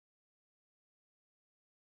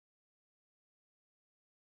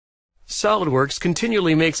SolidWorks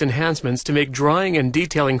continually makes enhancements to make drawing and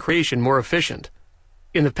detailing creation more efficient.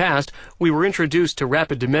 In the past, we were introduced to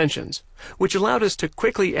rapid dimensions, which allowed us to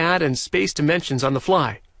quickly add and space dimensions on the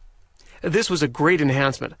fly. This was a great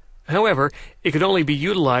enhancement. However, it could only be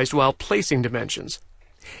utilized while placing dimensions.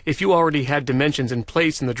 If you already had dimensions in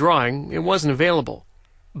place in the drawing, it wasn't available.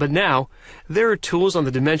 But now, there are tools on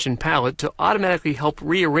the dimension palette to automatically help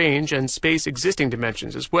rearrange and space existing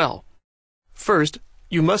dimensions as well. First,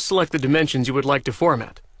 you must select the dimensions you would like to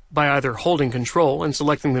format, by either holding Control and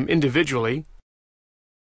selecting them individually,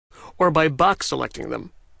 or by box selecting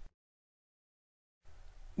them.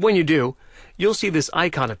 When you do, you'll see this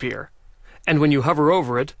icon appear, and when you hover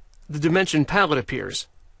over it, the dimension palette appears.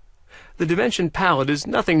 The dimension palette is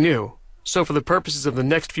nothing new, so for the purposes of the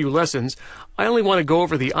next few lessons, I only want to go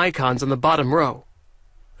over the icons on the bottom row.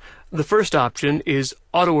 The first option is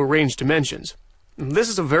Auto Arrange Dimensions. This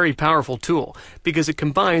is a very powerful tool because it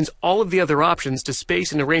combines all of the other options to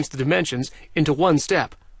space and arrange the dimensions into one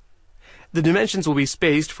step. The dimensions will be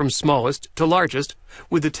spaced from smallest to largest,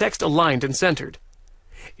 with the text aligned and centered.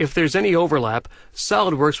 If there's any overlap,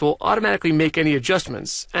 SolidWorks will automatically make any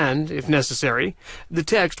adjustments, and, if necessary, the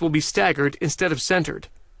text will be staggered instead of centered.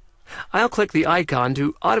 I'll click the icon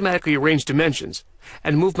to automatically arrange dimensions,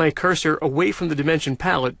 and move my cursor away from the dimension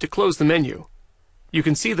palette to close the menu. You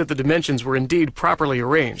can see that the dimensions were indeed properly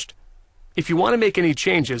arranged. If you want to make any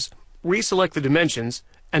changes, reselect the dimensions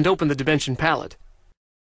and open the dimension palette.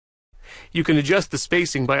 You can adjust the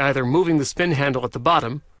spacing by either moving the spin handle at the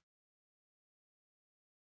bottom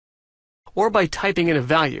or by typing in a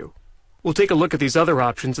value. We'll take a look at these other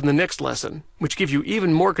options in the next lesson, which give you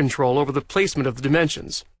even more control over the placement of the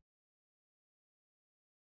dimensions.